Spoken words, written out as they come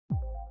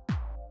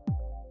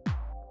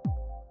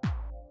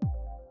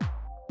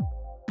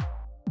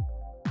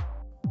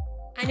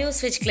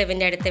Anu's veg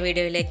ക്ലബിൻ്റെ അടുത്ത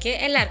വീഡിയോയിലേക്ക്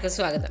എല്ലാവർക്കും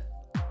സ്വാഗതം.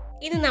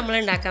 ഇന്ന് നമ്മൾ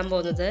ഉണ്ടാക്കാൻ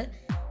പോകുന്നത്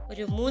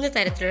ഒരു 3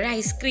 തരത്തിലുള്ള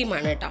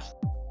ഐസ്ക്രീമാണ് കേട്ടോ.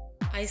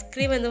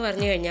 ഐസ്ക്രീം എന്ന്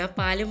പറഞ്ഞു കഴിഞ്ഞാൽ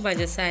പാലും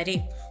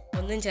പഞ്ചസാരയും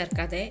ഒന്നും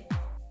ചേർക്കാതെ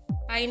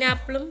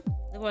പൈനാപ്പിളും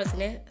അതുപോലെ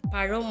തന്നെ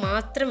പഴവും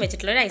മാത്രം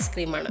വെച്ചിട്ടുള്ളൊരു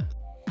ഐസ്ക്രീമാണ്.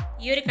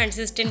 ഈ ഒരു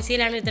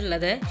കൺസിസ്റ്റൻസിയിലാണ്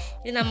ഇതുള്ളത്.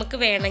 ഇത് നമുക്ക്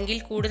വേണമെങ്കിൽ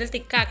കൂടുതൽ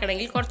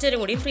തിക്കാക്കണമെങ്കിൽ കുറച്ച്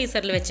നേരം കൂടി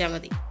ഫ്രീസറിൽ വെച്ചാൽ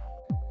മതി.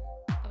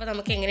 അപ്പോൾ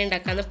നമുക്ക് എങ്ങനെ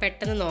ഉണ്ടാക്കാമെന്ന്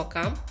പെട്ടെന്ന്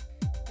നോക്കാം.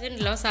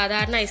 ഇതുണ്ടല്ലോ,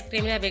 സാധാരണ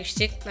ഐസ്ക്രീമിനെ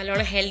അപേക്ഷിച്ച്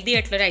നല്ലോണം ഹെൽത്തി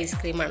ആയിട്ടുള്ളൊരു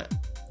ഐസ്ക്രീമാണ്.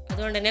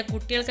 അതുകൊണ്ട് തന്നെ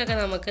കുട്ടികൾക്കൊക്കെ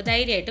നമുക്ക്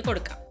ധൈര്യമായിട്ട്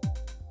കൊടുക്കാം.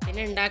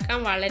 പിന്നെ ഉണ്ടാക്കാൻ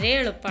വളരെ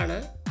എളുപ്പമാണ്.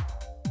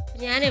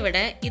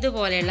 ഞാനിവിടെ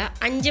ഇതുപോലെയുള്ള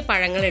 5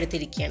 പഴങ്ങൾ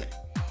എടുത്തിരിക്കുകയാണ്.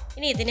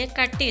 ഇനി ഇതിനെ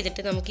കട്ട്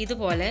ചെയ്തിട്ട് നമുക്ക്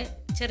ഇതുപോലെ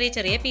ചെറിയ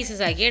ചെറിയ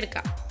പീസസ് ആക്കി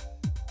എടുക്കാം.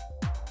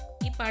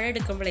 ഈ പഴം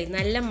എടുക്കുമ്പോഴേ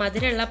നല്ല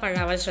മധുരമുള്ള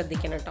പഴമാവാൻ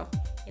ശ്രദ്ധിക്കണം കേട്ടോ,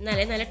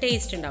 എന്നാലേ നല്ല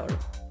ടേസ്റ്റ് ഉണ്ടാവുള്ളൂ.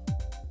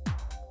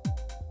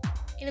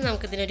 ഇനി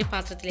നമുക്കിതിനൊരു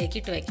പാത്രത്തിലേക്ക്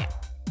ഇട്ട് വയ്ക്കാം.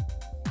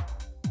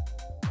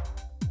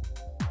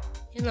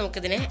 ഇനി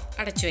നമുക്കിതിനെ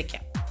അടച്ചു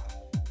വയ്ക്കാം.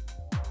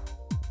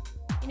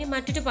 ഇനി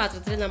മറ്റൊരു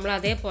പാത്രത്തിൽ നമ്മൾ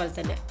അതേപോലെ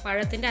തന്നെ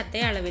പഴത്തിൻ്റെ അതേ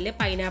അളവിൽ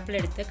പൈനാപ്പിൾ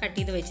എടുത്ത് കട്ട്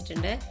ചെയ്ത്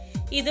വെച്ചിട്ടുണ്ട്.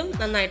 ഇതും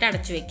നന്നായിട്ട്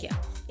അടച്ചു വയ്ക്കുക.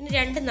 ഇനി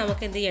രണ്ടും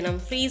നമുക്ക് എന്ത് ചെയ്യണം,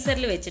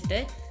 ഫ്രീസറിൽ വെച്ചിട്ട്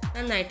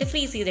നന്നായിട്ട്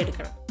ഫ്രീസ്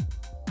ചെയ്തെടുക്കണം.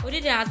 ഒരു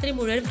രാത്രി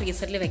മുഴുവൻ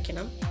ഫ്രീസറിൽ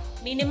വെക്കണം.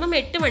 മിനിമം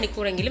 8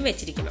 മണിക്കൂറെങ്കിലും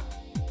വെച്ചിരിക്കണം.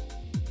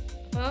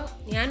 അപ്പോൾ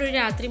ഞാനൊരു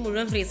രാത്രി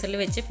മുഴുവൻ ഫ്രീസറിൽ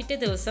വെച്ച് പിറ്റേ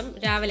ദിവസം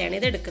രാവിലെയാണ്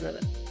ഇത്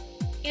എടുക്കുന്നത്.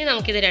 ഇനി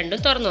നമുക്കിത്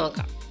രണ്ടും തുറന്നു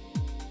നോക്കാം.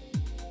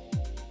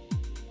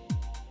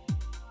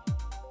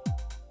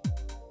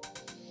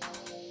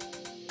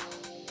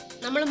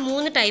 നമ്മൾ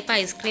 3 ടൈപ്പ്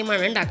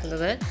ഐസ്ക്രീമാണ്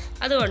ഉണ്ടാക്കുന്നത്.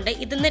 അതുകൊണ്ട്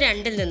ഇതിന്ന്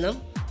രണ്ടിൽ നിന്നും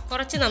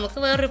കുറച്ച് നമുക്ക്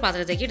വേറൊരു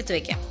പാത്രത്തേക്ക് എടുത്തു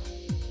വയ്ക്കാം.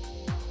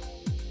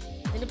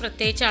 ഇതിന്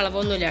പ്രത്യേകിച്ച്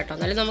അളവൊന്നുമില്ല കേട്ടോ,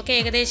 എന്നാലും നമുക്ക്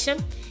ഏകദേശം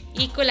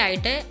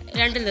ഈക്വലായിട്ട്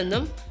രണ്ടിൽ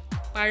നിന്നും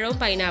പഴവും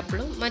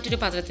പൈനാപ്പിളും മറ്റൊരു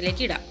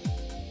പാത്രത്തിലേക്ക് ഇടാം.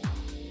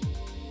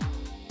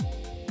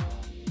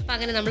 അപ്പം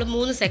അങ്ങനെ നമ്മൾ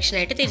 3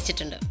 സെക്ഷനായിട്ട്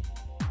തിരിച്ചിട്ടുണ്ട്.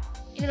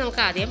 ഇനി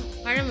നമുക്ക് ആദ്യം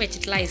പഴം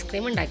വെച്ചിട്ടുള്ള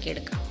ഐസ്ക്രീം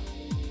ഉണ്ടാക്കിയെടുക്കാം.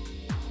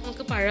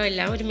 നമുക്ക്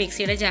പഴമെല്ലാം ഒരു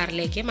മിക്സിയുടെ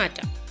ജാറിലേക്ക്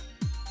മാറ്റാം.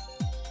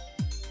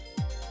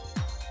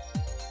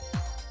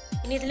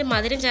 ഇനി ഇതിൽ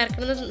മധുരം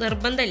ചേർക്കുന്നത്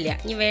നിർബന്ധമില്ല.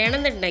 ഇനി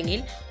വേണമെന്നുണ്ടെങ്കിൽ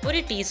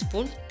 1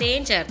 ടീസ്പൂൺ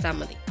തേൻ ചേർത്താൽ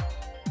മതി.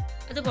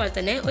 അതുപോലെ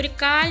തന്നെ ഒരു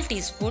 1/4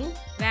 ടീസ്പൂൺ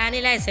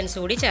വാനില എസൻസ്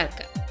കൂടി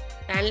ചേർക്കുക.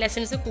 Vanilla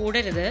essence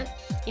കൂടരുത്.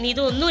 ഇനി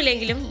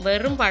ഇതൊന്നുമില്ലെങ്കിലും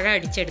വെറും പഴം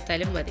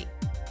അടിച്ചെടുത്താലും മതി.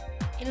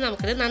 ഇനി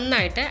നമുക്കിത്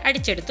നന്നായിട്ട്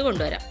അടിച്ചെടുത്ത്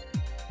കൊണ്ടുവരാം.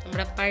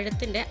 നമ്മുടെ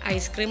പഴത്തിൻ്റെ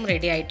ഐസ്ക്രീം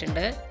റെഡി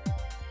ആയിട്ടുണ്ട്.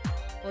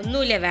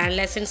 ഒന്നുമില്ല,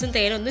 വാനില എസൻസും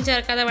തേനും ഒന്നും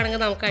ചേർക്കാതെ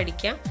വേണമെങ്കിൽ നമുക്ക്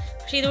അടിക്കാം.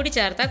 പക്ഷേ ഇതുകൂടി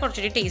ചേർത്താൽ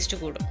കുറച്ചുകൂടി ടേസ്റ്റ്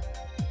കൂടും.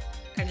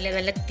 കണ്ടില്ലേ,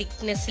 നല്ല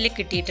തിക്നെസ്സിൽ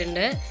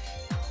കിട്ടിയിട്ടുണ്ട്.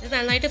 ഇത്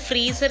നന്നായിട്ട്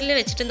ഫ്രീസറിൽ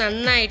വെച്ചിട്ട്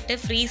നന്നായിട്ട്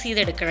ഫ്രീസ്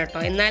ചെയ്തെടുക്കണം കേട്ടോ,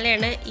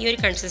 എന്നാലാണ് ഈ ഒരു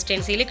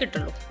കൺസിസ്റ്റൻസിയിൽ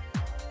കിട്ടുള്ളൂ.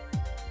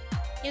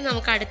 ഇനി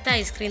നമുക്ക് അടുത്ത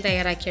ഐസ്ക്രീം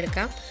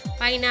തയ്യാറാക്കിയെടുക്കാം.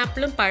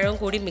 പൈനാപ്പിളും പഴവും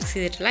കൂടി മിക്സ്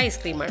ചെയ്തിട്ടുള്ള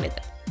ഐസ്ക്രീമാണിത്.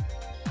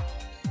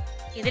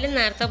 ഇതിൽ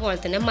നേരത്തെ പോലെ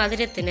തന്നെ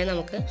മധുരത്തിന്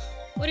നമുക്ക്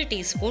 1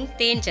 ടീസ്പൂൺ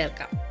തേൻ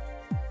ചേർക്കാം.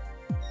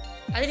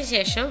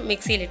 അതിനുശേഷം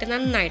മിക്സിയിലിട്ട്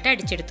നന്നായിട്ട്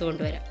അടിച്ചെടുത്ത്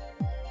കൊണ്ടുവരാം.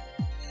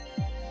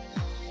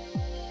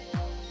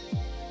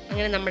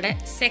 അങ്ങനെ നമ്മുടെ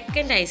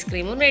സെക്കൻഡ്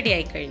ഐസ്ക്രീമും റെഡി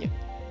ആയി കഴിഞ്ഞു.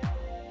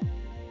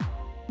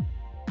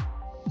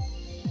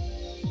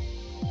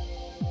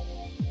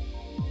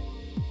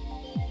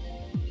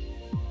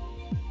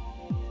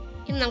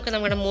 ഇനി നമുക്ക്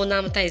നമ്മുടെ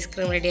 3ാമത്തെ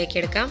ഐസ്ക്രീം റെഡിയാക്കി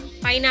എടുക്കാം.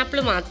 പൈനാപ്പിൾ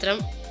മാത്രം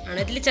ആണ്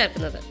ഇതിൽ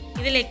ചേർക്കുന്നത്.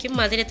 ഇതിലേക്ക്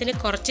മധുരത്തിന്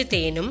കുറച്ച്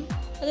തേനും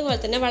അതുപോലെ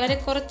തന്നെ വളരെ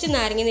കുറച്ച്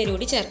നാരങ്ങ നീര്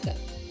കൂടി ചേർക്കുക.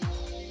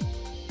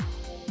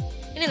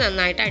 ഇനി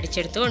നന്നായിട്ട്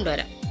അടിച്ചെടുത്ത്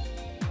കൊണ്ടുവരാം.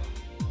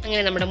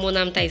 അങ്ങനെ നമ്മുടെ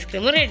 3ാമത്തെ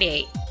ഐസ്ക്രീമും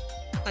റെഡിയായി.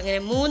 അങ്ങനെ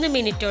 3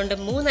 മിനിറ്റ് കൊണ്ട്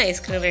 3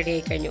 ഐസ്ക്രീം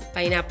റെഡിയായി കഴിഞ്ഞു.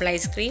 പൈനാപ്പിൾ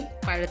ഐസ്ക്രീം,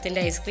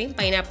 പഴത്തിൻ്റെ ഐസ്ക്രീം,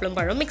 പൈനാപ്പിളും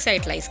പഴവും മിക്സ്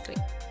ആയിട്ടുള്ള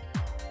ഐസ്ക്രീം.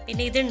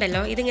 പിന്നെ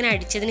ഇതുണ്ടല്ലോ, ഇതിങ്ങനെ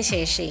അടിച്ചതിന്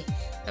ശേഷം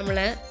നമ്മൾ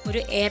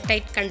ഒരു എയർ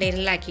ടൈറ്റ്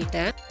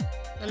കണ്ടെയ്നറിലാക്കിയിട്ട്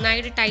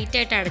നന്നായിട്ട്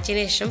ടൈറ്റായിട്ട്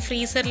അടച്ചതിന് ശേഷം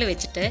ഫ്രീസറിൽ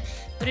വെച്ചിട്ട്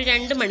ഒരു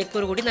 2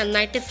 മണിക്കൂർ കൂടി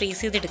നന്നായിട്ട്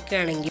ഫ്രീസ്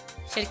ചെയ്തെടുക്കുകയാണെങ്കിൽ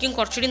ശരിക്കും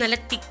കുറച്ചുകൂടി നല്ല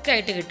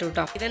തിക്കായിട്ട് കിട്ടും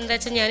കേട്ടോ. ഇതെന്താ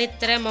വെച്ചാൽ ഞാൻ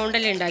ഇത്ര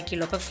എമൗണ്ടല്ലേ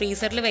ഉണ്ടാക്കിയുള്ളൂ, അപ്പോൾ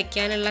ഫ്രീസറിൽ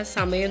വെക്കാനുള്ള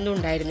സമയമൊന്നും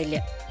ഉണ്ടായിരുന്നില്ല.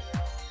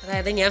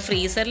 അതായത് ഞാൻ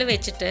ഫ്രീസറിൽ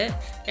വെച്ചിട്ട്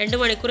 2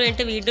 മണിക്കൂർ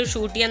കഴിഞ്ഞിട്ട് വീണ്ടും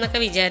ഷൂട്ട്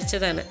ചെയ്യാമെന്നൊക്കെ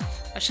വിചാരിച്ചതാണ്.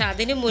 പക്ഷെ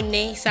അതിന്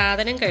മുന്നേ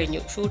സാധനം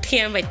കഴിഞ്ഞു, ഷൂട്ട്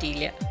ചെയ്യാൻ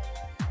പറ്റിയില്ല.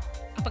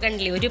 അപ്പോൾ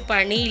കണ്ടില്ലേ, ഒരു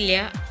പണിയില്ല.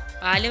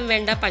 പാലും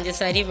വേണ്ട,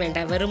 പഞ്ചസാരയും വേണ്ട,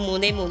 വെറും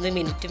 3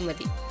 മിനിറ്റും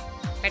മതി.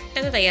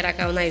 പെട്ടെന്ന്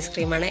തയ്യാറാക്കാവുന്ന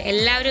ഐസ്ക്രീമാണ്.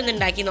 എല്ലാവരും ഒന്ന്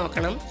ഉണ്ടാക്കി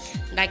നോക്കണം.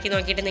 ഉണ്ടാക്കി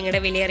നോക്കിയിട്ട് നിങ്ങളുടെ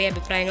വിലയേറിയ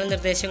അഭിപ്രായങ്ങളും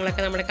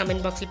നിർദ്ദേശങ്ങളൊക്കെ നമ്മുടെ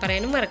കമൻറ്റ് ബോക്സിൽ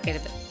പറയാനും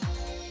മറക്കരുത്.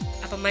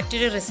 അപ്പം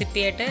മറ്റൊരു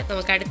റെസിപ്പിയായിട്ട്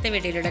നമുക്ക് അടുത്ത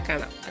വീഡിയോയിലൂടെ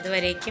കാണാം.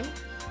 അതുവരേക്കും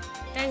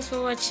താങ്ക്സ്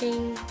ഫോർ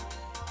വാച്ചിങ്.